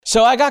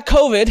So I got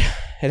COVID.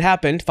 It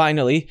happened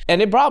finally,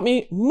 and it brought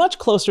me much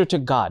closer to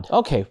God.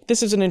 Okay,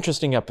 this is an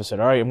interesting episode.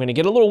 All right, I'm gonna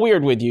get a little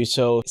weird with you,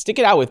 so stick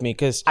it out with me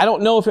because I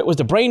don't know if it was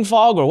the brain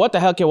fog or what the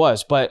heck it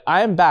was, but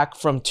I am back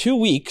from 2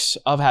 weeks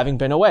of having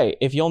been away.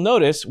 If you'll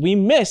notice, we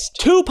missed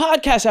 2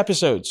 podcast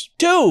episodes.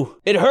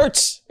 2! It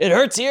hurts. It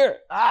hurts here.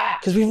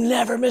 Because we've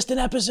never missed an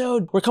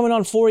episode. We're coming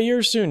on 4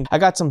 years soon. I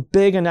got some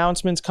big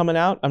announcements coming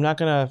out. I'm not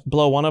gonna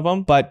blow one of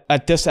them, but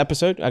at this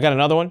episode, I got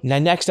another one. And the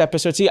next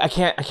episode, see, I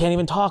can't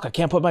even talk. I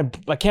can't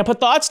put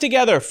thoughts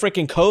together.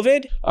 Freaking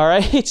COVID. All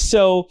right.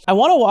 So I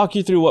want to walk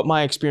you through what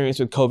my experience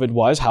with COVID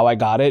was, how I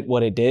got it,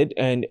 what it did.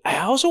 And I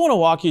also want to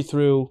walk you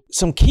through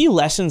some key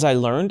lessons I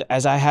learned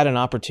as I had an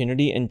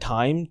opportunity and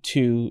time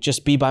to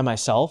just be by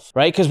myself,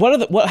 right? Because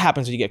what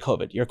happens when you get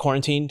COVID? You're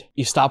quarantined,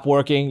 you stop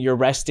working, you're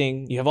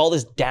resting, you have all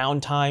this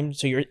downtime.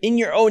 So you're in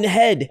your own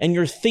head and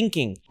you're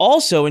thinking.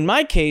 Also, in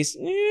my case,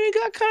 it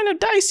got kind of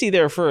dicey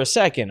there for a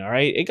second. All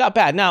right. It got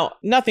bad. Now,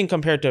 nothing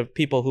compared to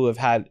people who have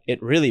had it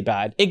really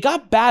bad. It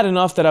got bad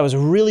enough that I was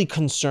really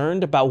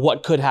concerned about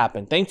what could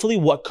happen. Thankfully,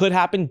 what could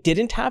happen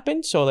didn't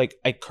happen. So like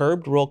I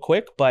curbed real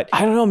quick, but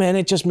I don't know, man.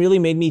 It just really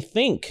made me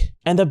think.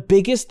 And the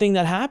biggest thing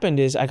that happened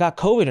is I got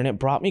COVID and it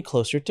brought me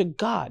closer to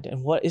God.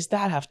 And what does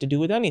that have to do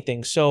with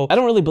anything? So I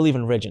don't really believe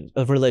in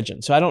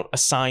religion. So I don't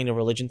assign a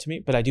religion to me,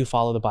 but I do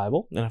follow the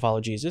Bible and I follow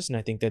Jesus. And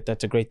I think that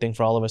that's a great thing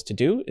for all of us to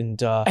do.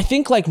 And I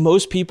think like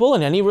most people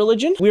in any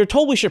religion, we are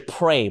told we should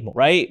pray,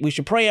 right? We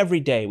should pray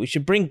every day. We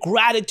should bring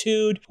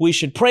gratitude. We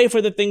should pray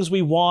for the things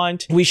we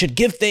want. We should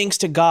give thanks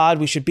to God.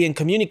 We should be in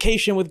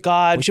communication with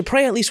God. We should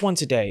pray at least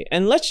once a day.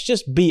 And let's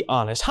just be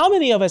honest. How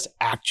many of us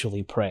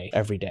actually pray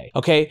every day?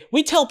 Okay.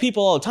 We tell people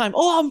all the time,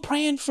 oh, I'm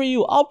praying for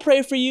you. I'll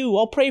pray for you.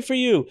 I'll pray for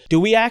you. Do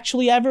we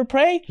actually ever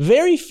pray?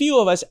 Very few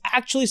of us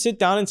actually sit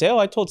down and say, oh,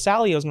 I told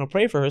Sally I was going to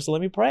pray for her, so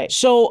let me pray.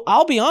 So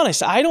I'll be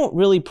honest, I don't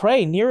really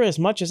pray near as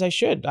much as I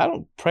should. I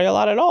don't pray a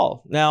lot at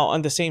all. Now,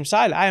 on the same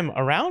side, I am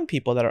around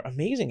people that are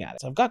amazing at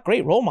it. So I've got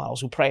great role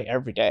models who pray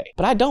every day,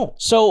 but I don't.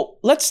 So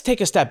let's take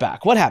a step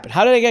back. What happened?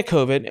 How did I get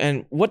COVID?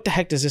 And what the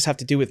heck does this have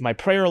to do with my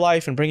prayer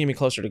life and bringing me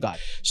closer to God?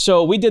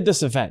 So we did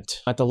this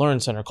event at the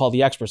Learn Center called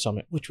the Expert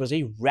Summit, which was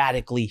a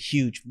radically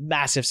huge,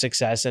 massive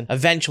success. And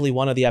eventually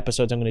one of the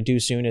episodes I'm going to do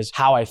soon is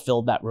how I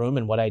filled that room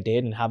and what I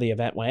did and how the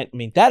event went. I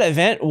mean, that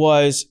event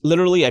was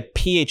literally a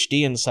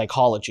PhD in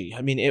psychology.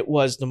 I mean, it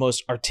was the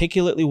most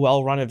articulately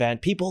well-run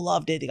event. People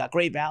loved it. They got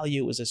great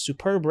value. It was a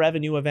superb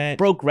revenue event,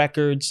 broke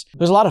records. It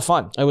was a lot of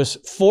fun. It was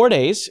 4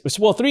 days. It was,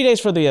 3 days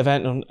for the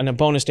event and a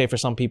bonus day for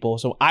some people.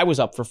 So I was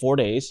up for 4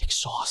 days,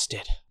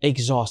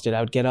 exhausted. I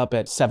would get up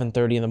at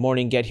 7:30 in the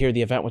morning, get here.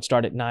 The event would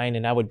start at 9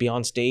 and I would be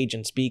on stage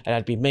and speak and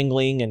I'd be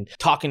mingling and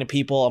talking to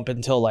people up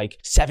until like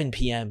 7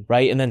 p.m.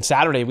 right? And then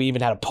Saturday we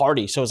even had a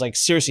party. So it was like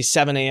seriously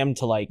 7 a.m.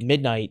 to like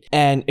midnight.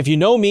 And if you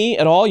know me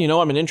at all, you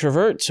know I'm an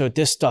introvert. So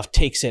this stuff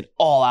takes it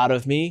all out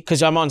of me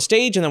because I'm on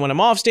stage and then when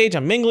I'm off stage,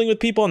 I'm mingling with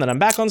people and then I'm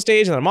back on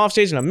stage and then I'm off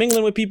stage and I'm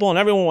mingling with people and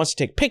everyone wants to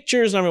take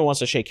pictures and everyone wants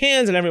to shake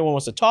hands and everyone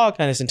wants to talk.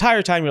 And this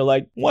entire time you're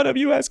like, one of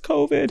you has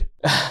COVID.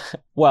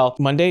 Well,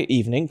 Monday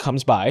evening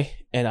comes by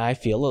and I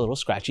feel a little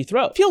scratchy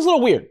throat. Feels a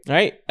little weird,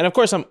 right? And of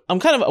course, I'm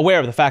kind of aware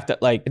of the fact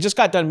that like I just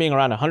got done being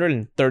around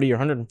 130 or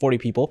 140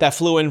 people that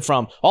flew in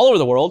from all over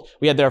the world.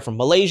 We had there from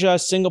Malaysia,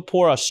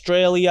 Singapore,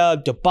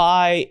 Australia,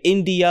 Dubai,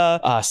 India,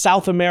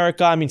 South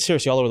America. I mean,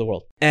 seriously, all over the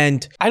world.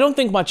 And I don't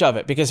think much of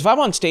it because if I'm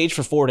on stage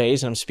for 4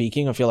 days and I'm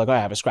speaking, I feel like, oh, I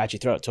have a scratchy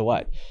throat. So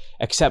what?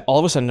 Except all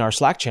of a sudden in our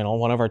Slack channel,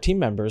 one of our team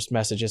members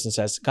messages and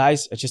says,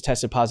 guys, I just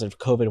tested positive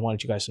for COVID. I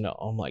wanted you guys to know.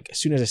 I'm like, as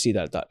soon as I see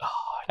that, I thought, oh,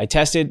 I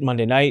tested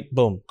Monday night,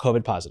 boom,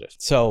 COVID positive.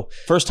 So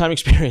first time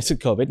experience with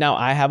COVID. Now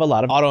I have a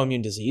lot of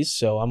autoimmune disease,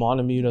 so I'm on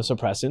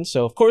immunosuppressants.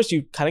 So of course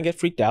you kind of get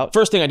freaked out.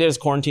 First thing I did is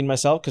quarantine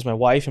myself because my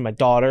wife and my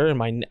daughter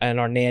and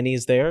our nanny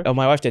is there. Oh,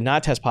 my wife did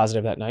not test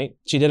positive that night.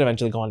 She did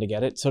eventually go on to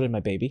get it. So did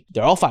my baby.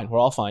 They're all fine. We're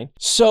all fine.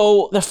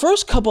 So the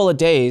first couple of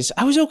days,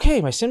 I was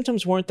okay. My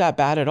symptoms weren't that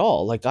bad at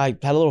all. Like I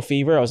had a little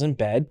fever. I was in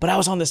bed, but I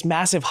was on this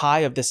massive high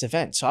of this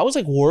event. So I was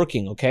like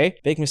working, okay?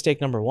 Big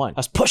mistake number one. I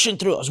was pushing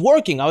through. I was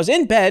working. I was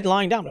in bed,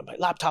 lying down on my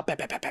laptop,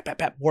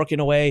 working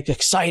away,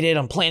 excited.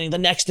 I'm planning the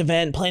next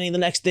event, planning the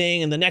next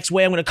thing, and the next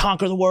way I'm going to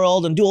conquer the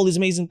world and do all these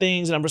amazing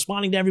things. And I'm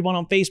responding to everyone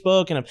on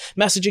Facebook and I'm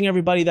messaging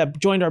everybody that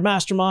joined our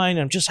mastermind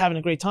and I'm just having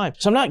a great time.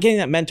 So I'm not getting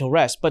that mental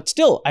rest, but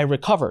still I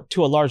recover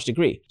to a large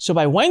degree. So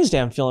by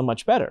Wednesday, I'm feeling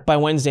much better. By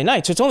Wednesday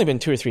night, so it's only been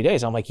 2 or 3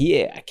 days. I'm like,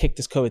 yeah, I kicked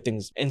this COVID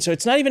thing. And so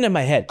it's not even in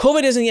my head.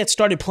 COVID hasn't yet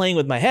started playing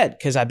with my head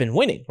because I've been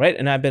winning, right?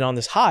 And I've been on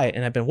this high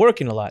and I've been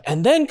working a lot.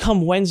 And then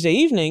come Wednesday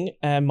evening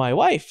and my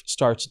wife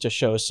starts to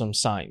show some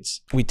signs.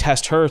 We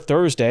test her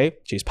Thursday,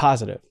 she's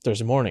positive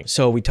Thursday morning.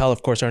 So we tell,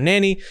 of course, our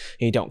nanny,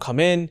 hey, don't come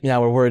in.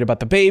 Now we're worried about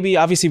the baby.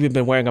 Obviously, we've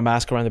been wearing a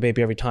mask around the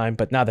baby every time,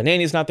 but now the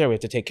nanny's not there. We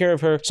have to take care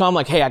of her. So I'm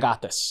like, hey, I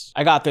got this.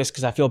 I got this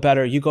because I feel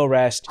better. You go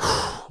rest.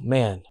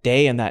 man,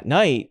 day and that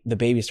night, the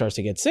baby starts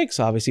to get sick.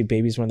 So obviously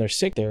babies, when they're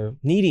sick, they're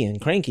needy and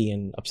cranky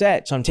and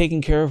upset. So I'm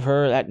taking care of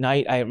her that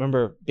night. I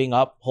remember being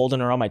up, holding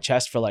her on my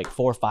chest for like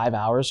 4 or 5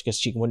 hours because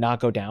she would not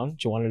go down.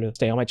 She wanted to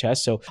stay on my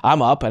chest. So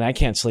I'm up and I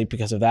can't sleep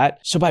because of that.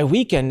 So by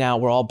weekend now,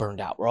 we're all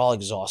burned out. We're all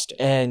exhausted.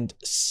 And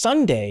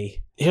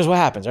Sunday, here's what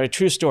happens, all right?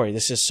 True story.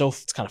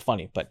 It's kind of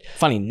funny, but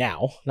funny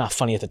now, not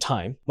funny at the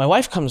time. My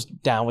wife comes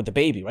down with the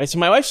baby, right? So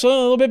my wife's a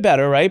little bit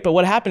better, right? But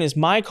what happened is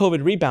my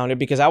COVID rebounded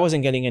because I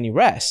wasn't getting any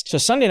rest. So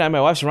Sunday night, my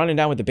wife's running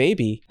down with the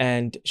baby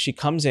and she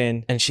comes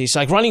in and she's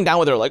like running down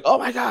with her like, oh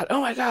my God.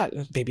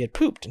 And the baby had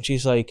pooped. And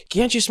she's like,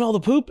 can't you smell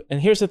the poop?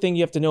 And here's the thing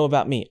you have to know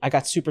about me. I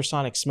got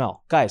supersonic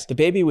smell. Guys, the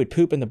baby would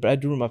poop in the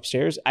bedroom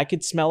upstairs. I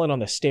could smell it on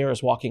the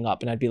stairs walking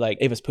up and I'd be like,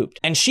 Ava's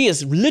pooped. And she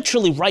is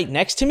literally right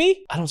next to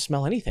me. I don't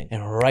smell anything.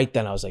 And right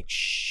then I was like,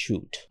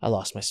 shoot, I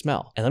lost my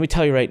smell. And let me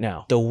tell you right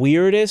now, the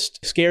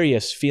weirdest,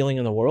 scariest feeling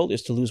in the world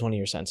is to lose one of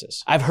your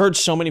senses. I've heard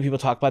so many people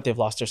talk about they've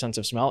lost their sense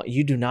of smell.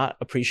 You do not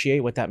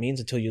appreciate what that means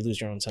until you lose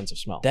your own sense of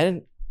smell.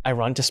 Then I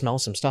run to smell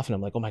some stuff and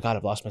I'm like, oh my God,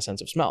 I've lost my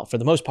sense of smell. For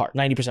the most part,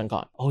 90%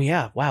 gone. Oh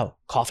yeah, wow.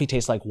 Coffee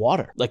tastes like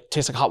water,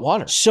 tastes like hot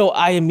water. So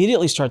I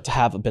immediately start to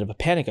have a bit of a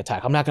panic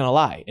attack. I'm not gonna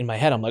lie. In my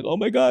head, I'm like, oh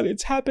my God,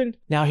 it's happened.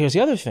 Now here's the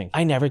other thing.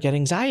 I never get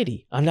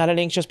anxiety. I'm not an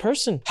anxious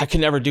person. I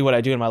could never do what I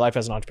do in my life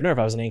as an entrepreneur if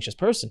I was an anxious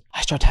person. I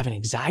start having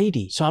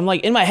anxiety. So I'm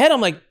like, in my head, I'm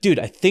like, dude,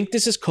 I think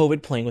this is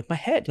COVID playing with my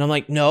head. And I'm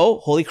like, no,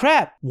 holy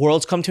crap.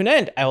 World's come to an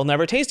end. I will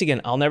never taste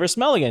again. I'll never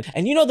smell again.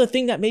 And you know the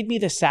thing that made me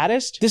the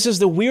saddest? This is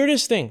the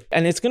weirdest thing.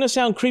 And it's gonna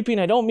sound creepy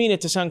and I don't mean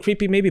it to sound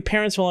creepy. Maybe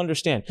parents will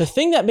understand. The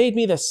thing that made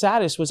me the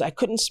saddest was I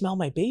couldn't smell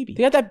my baby.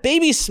 They had that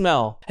baby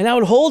smell. And I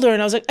would hold her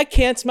and I was like, I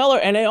can't smell her.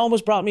 And it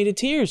almost brought me to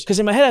tears. Because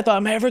in my head, I thought,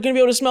 am I ever going to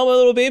be able to smell my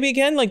little baby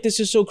again? Like,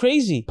 this is so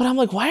crazy. But I'm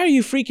like, why are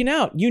you freaking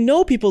out? You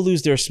know people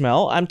lose their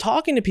smell. I'm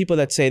talking to people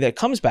that say that it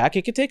comes back.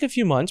 It could take a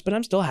few months, but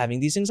I'm still having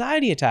these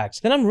anxiety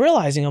attacks. Then I'm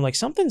realizing, I'm like,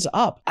 something's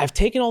up. I've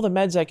taken all the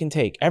meds I can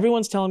take.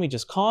 Everyone's telling me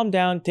just calm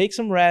down, take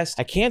some rest.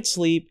 I can't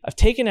sleep. I've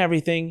taken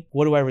everything.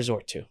 What do I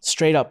resort to?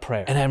 Straight up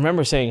prayer. And I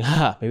remember saying,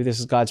 maybe this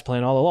is God's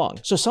plan all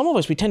along. So some of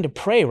us, we tend to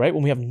pray, right?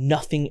 When we have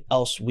nothing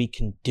else we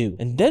can do.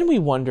 And then we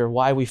wonder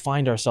why we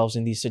find ourselves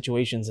in these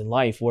situations in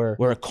life where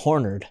we're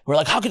cornered. We're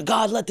like, how could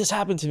God let this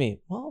happen to me?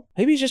 Well,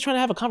 maybe he's just trying to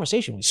have a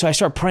conversation with me. So I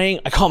start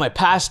praying. I call my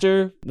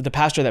pastor, the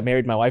pastor that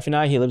married my wife and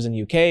I. He lives in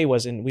the UK,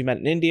 we met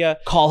in India.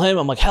 Call him.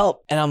 I'm like,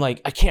 help. And I'm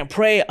like, I can't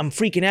pray. I'm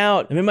freaking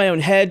out. I'm in my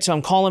own head. So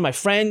I'm calling my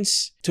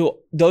friends. To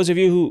those of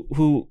you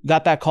who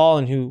got that call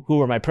and who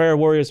were my prayer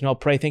warriors and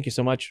helped pray, thank you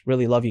so much.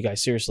 Really love you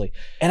guys, seriously.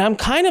 And I'm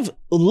kind of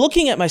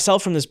looking at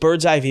myself from this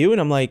bird's eye view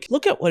and I'm like,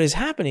 look at what is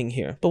happening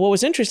here. But what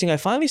was interesting, I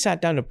finally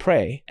sat down to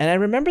pray and I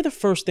remember the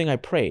first thing I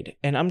prayed.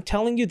 And I'm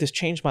telling you, this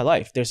changed my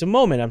life. There's a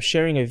moment, I'm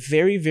sharing a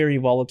very, very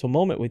volatile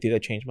moment with you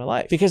that changed my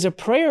life. Because the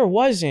prayer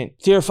wasn't,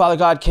 dear Father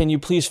God, can you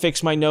please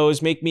fix my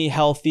nose, make me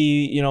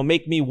healthy,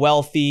 make me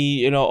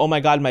wealthy, oh my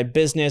God, my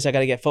business, I got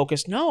to get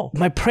focused. No,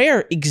 my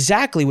prayer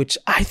exactly, which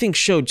I think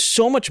showed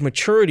so much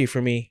maturity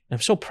for me.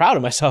 I'm so proud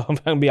of myself. I'm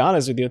going to be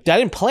honest with you. I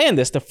didn't plan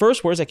this. The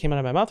first words that came out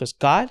of my mouth was,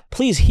 God,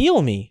 please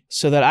heal me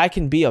so that I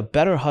can be a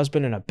better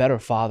husband and a better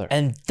father.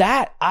 And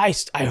that I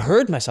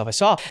heard myself. I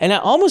saw. And I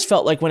almost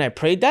felt like when I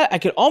prayed that, I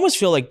could almost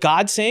feel like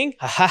God saying,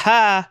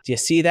 do you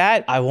see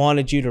that? I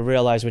wanted you to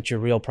realize what your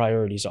real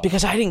priorities are.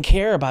 Because I didn't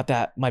care about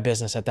my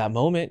business at that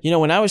moment.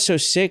 When I was so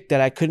sick that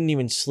I couldn't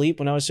even sleep,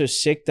 when I was so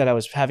sick that I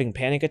was having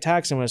panic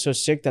attacks, and when I was so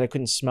sick that I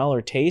couldn't smell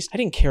or taste, I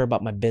didn't care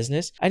about my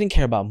business. I didn't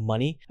care about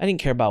money. I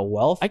didn't care about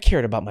wealth. I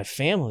cared about my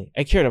family.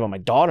 I cared about my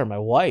daughter, my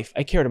wife.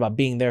 I cared about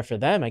being there for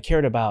them. I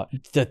cared about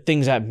the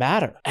things that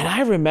matter. And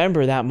I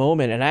remember that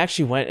moment and I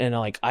actually went and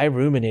I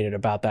ruminated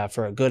about that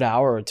for a good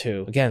hour or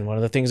two. Again, one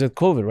of the things with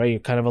COVID, right? You're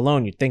kind of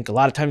alone. You think a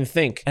lot of time to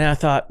think. And I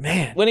thought,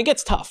 man, when it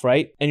gets tough,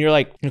 right? And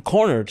you're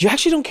cornered, you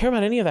actually don't care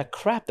about any of that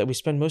crap that we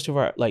spend most of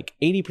our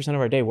 80% of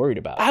our day worried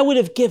about. I would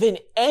have given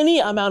any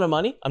amount of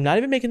money. I'm not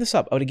even making this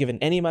up. I would have given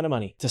any amount of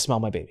money to smell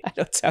my baby. I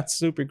know it sounds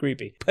super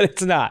creepy, but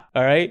it's not.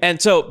 All right.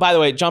 And so, by the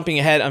way, jumping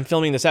ahead, I'm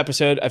filming this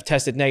episode. I've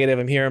tested negative.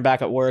 I'm here. I'm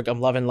back at work. I'm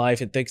loving life.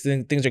 Things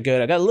are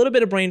good. I got a little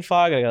bit of brain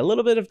fog. I got a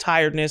little bit of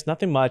tiredness,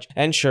 nothing much.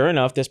 And sure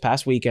enough, this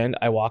past weekend,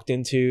 I walked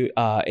into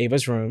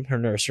Ava's room, her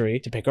nursery,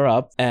 to pick her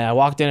up. And I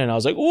walked in and I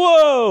was like,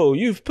 whoa,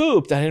 you've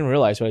pooped. I didn't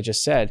realize what I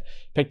just said.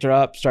 Picked her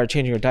up, started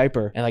changing her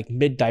diaper. And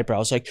mid diaper, I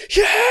was like,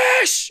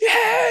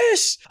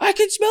 yes, I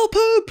can smell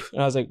poop.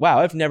 And I was like, wow,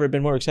 I've never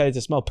been more excited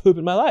to smell poop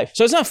in my life.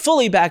 So it's not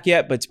fully back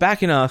yet, but it's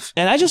back enough.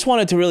 And I just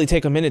wanted to really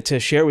take a minute to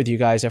share with you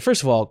guys that,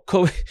 first of all,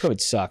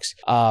 COVID sucks.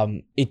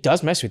 It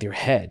does mess with your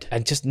head.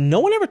 And just no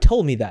one ever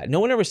told me that. No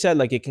one ever said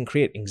it can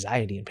create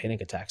anxiety and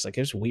panic attacks.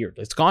 It's weird.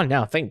 It's gone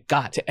now. Thank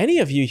God. To any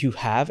of you who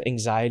have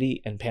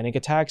anxiety and panic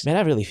attacks, man,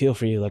 I really feel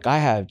for you.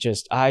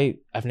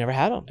 I've never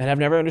had them and I've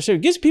never understood.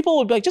 It gives people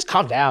would be like, just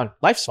calm down.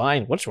 Life's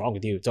fine. What's wrong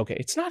with you? It's okay.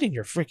 It's not in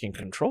your freaking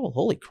control.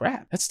 Holy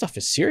crap. That stuff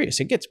is serious. serious.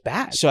 It gets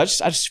bad. So I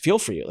just feel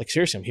for you. Like,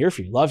 seriously, I'm here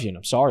for you, love you, and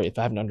I'm sorry if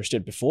I haven't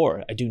understood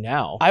before. I do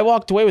now. I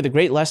walked away with a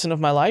great lesson of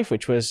my life,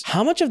 which was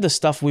how much of the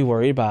stuff we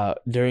worry about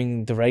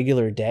during the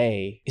regular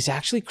day is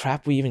actually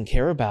crap we even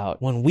care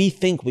about when we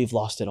think we've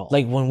lost it all.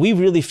 Like, when we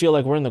really feel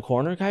like we're in the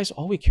corner, guys,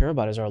 all we care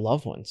about is our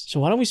loved ones. So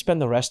why don't we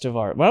spend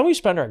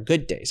our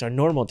good days, our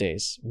normal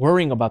days,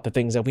 worrying about the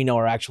things that we know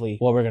are actually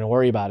what we're going to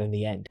worry about in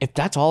the end. If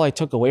that's all I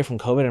took away from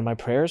COVID and my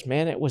prayers,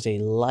 man, it was a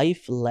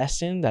life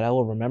lesson that I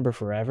will remember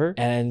forever.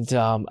 And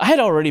I had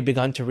already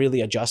begun to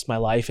really adjust my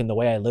life and the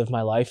way I live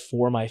my life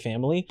for my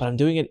family, but I'm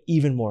doing it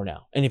even more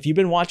now. And if you've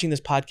been watching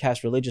this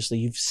podcast religiously,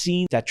 you've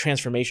seen that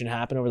transformation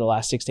happen over the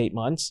last 6 to 8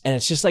 months. And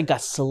it's just like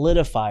got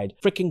solidified.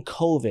 Freaking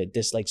COVID,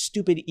 this like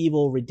stupid,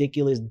 evil,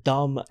 ridiculous,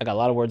 dumb, I got a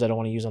lot of words I don't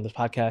want to use on this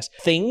podcast,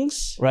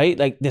 things, right?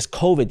 Like this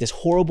COVID, this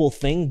horrible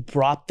thing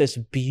brought this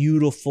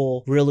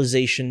beautiful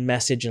realization,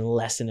 message, and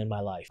lesson in my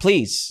life.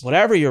 Please,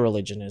 whatever your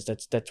religion is,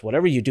 that's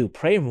whatever you do,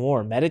 pray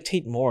more,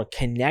 meditate more,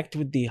 connect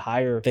with the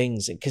higher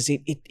things, because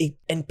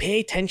and pay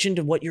attention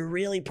to what you're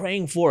really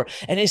praying for.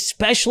 And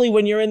especially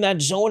when you're in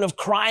that zone of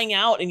crying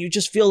out and you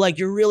just feel like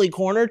you're really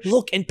cornered,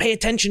 look and pay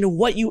attention to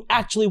what you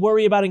actually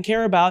worry about and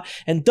care about.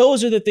 And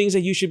those are the things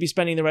that you should be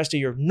spending the rest of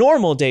your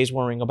normal days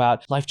worrying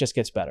about. Life just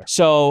gets better.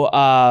 So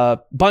a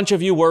bunch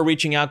of you were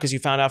reaching out because you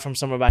found out from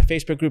some of my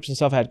Facebook groups and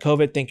stuff I had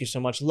COVID. Thank you so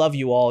much. Love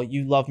you all.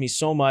 You love me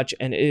so much.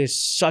 And it is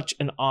such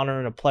an honor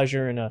and a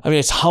pleasure. And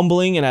it's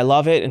humbling and I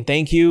love it. And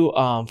thank you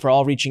for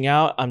all reaching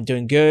out. I'm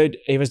doing good.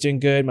 Ava's doing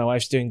good. My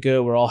wife's doing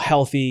good. We're all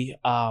healthy.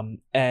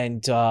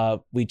 And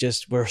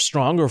we're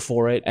stronger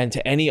for it. And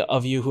to any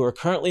of you who are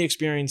currently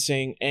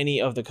experiencing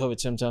any of the COVID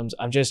symptoms,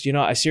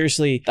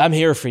 I'm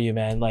here for you,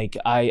 man. Like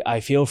I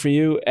feel for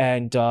you.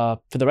 And for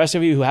the rest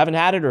of you who haven't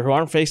had it or who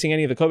aren't facing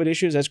any of the COVID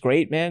issues, that's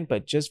great, man.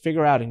 But just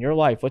figure out in your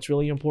life what's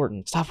really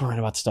important. Stop worrying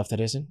about the stuff that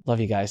isn't. Love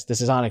you guys.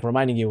 This is Anik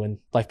reminding you, when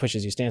life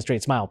pushes you, stand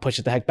straight, smile, push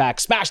it the heck back,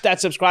 smash that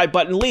subscribe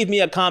button, leave me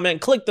a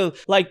comment, click the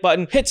like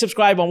button, hit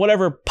subscribe on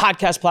whatever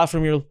podcast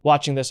platform you're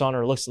watching this on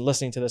or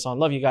listening to this on.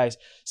 Love you guys.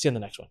 See you in the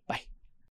next one. Bye.